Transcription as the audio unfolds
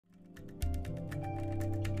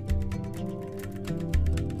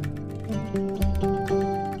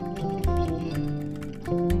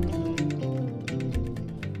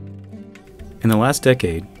In the last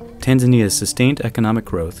decade, Tanzania's sustained economic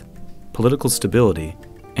growth, political stability,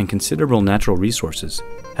 and considerable natural resources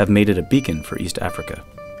have made it a beacon for East Africa.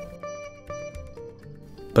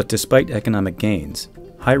 But despite economic gains,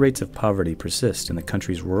 high rates of poverty persist in the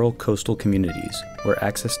country's rural coastal communities where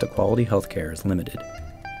access to quality healthcare is limited.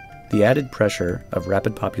 The added pressure of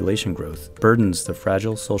rapid population growth burdens the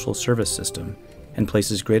fragile social service system and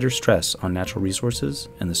places greater stress on natural resources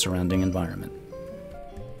and the surrounding environment.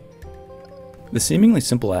 The seemingly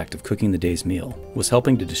simple act of cooking the day's meal was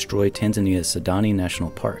helping to destroy Tanzania's Saadani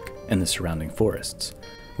National Park and the surrounding forests,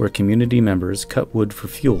 where community members cut wood for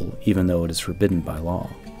fuel even though it is forbidden by law.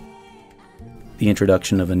 The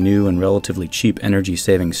introduction of a new and relatively cheap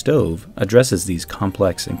energy-saving stove addresses these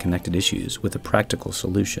complex and connected issues with a practical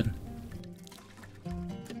solution.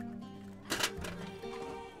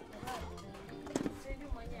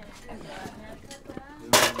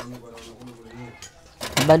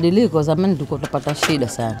 Badiliko zamani tulikuwa tunapata shida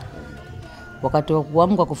sana. Wakati wa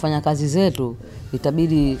kuamka kufanya kazi zetu,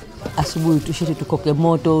 itabidi asubuhi tushiri tukoke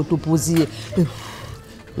moto, tupuzie.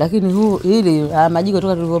 Lakini hili majiko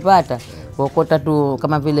toka tulipopata, wakota tu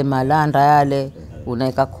kama vile malanda yale,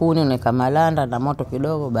 unaweka kuni, unaweka malanda na moto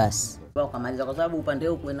kidogo basi. Wakamaliza kwa sababu upande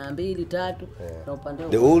huko kuna 2, 3 na upande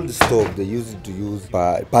huko. The old stove they used to use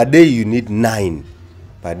per day you need 9.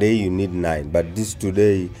 Per day you need 9, but this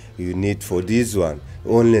today you need for this one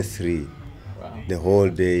only 3. Wow. The whole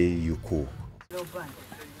day you cook.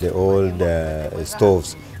 The old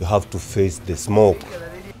stoves, you have to face the smoke.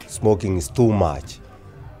 Smoking is too much.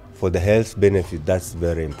 For the health benefit, that's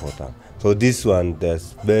very important. So this one,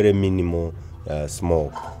 there's very minimal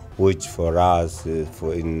smoke, which for us,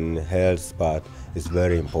 for in health part, is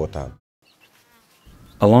very important.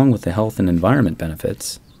 Along with the health and environment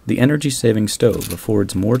benefits, the energy-saving stove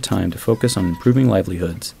affords more time to focus on improving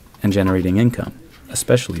livelihoods and generating income,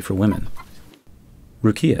 especially for women.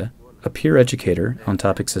 Rukia, a peer educator on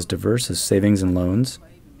topics as diverse as savings and loans,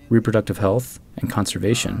 reproductive health, and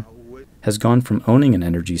conservation, has gone from owning an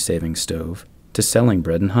energy-saving stove to selling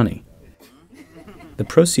bread and honey. The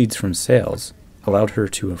proceeds from sales allowed her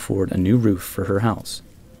to afford a new roof for her house.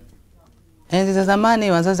 Enzi za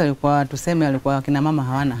zamani wazazi walikuwa tuseme walikuwa kina mama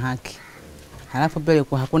hawana haki. Halafu pia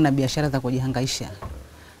ilikuwa hakuna biashara za kujihangaisha.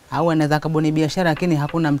 Au anaweza kabuni biashara lakini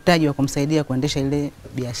hakuna mtaji wa kumsaidia kuendesha ile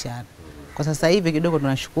biashara. Kwa sasa hivi kidogo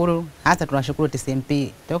tunashukuru, hasa tunashukuru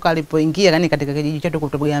TCMP. Toka alipoingia katika kijiji chetu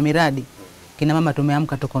kutoboa miradi, kina mama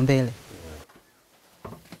tumeamka tuko mbele.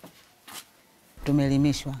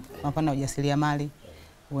 Tumeelimishwa, kwa mfano ujasiriamali,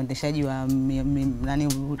 uendeshaji wa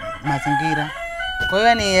mazingira. Kwa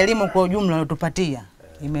hiyo ni elimu kwa ujumla unayotupatia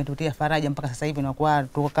imetutia faraja mpaka sasa hivi na kwa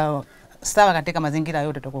tuko sawa katika mazingira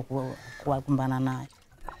yote tukokumbana nayo.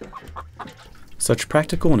 Such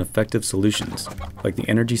practical and effective solutions, like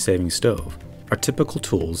the energy-saving stove, are typical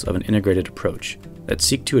tools of an integrated approach that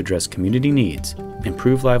seek to address community needs,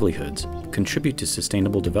 improve livelihoods, contribute to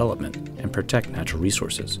sustainable development, and protect natural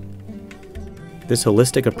resources. This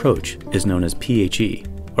holistic approach is known as PHE,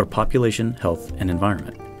 or Population, Health, and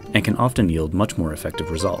Environment, and can often yield much more effective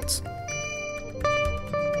results.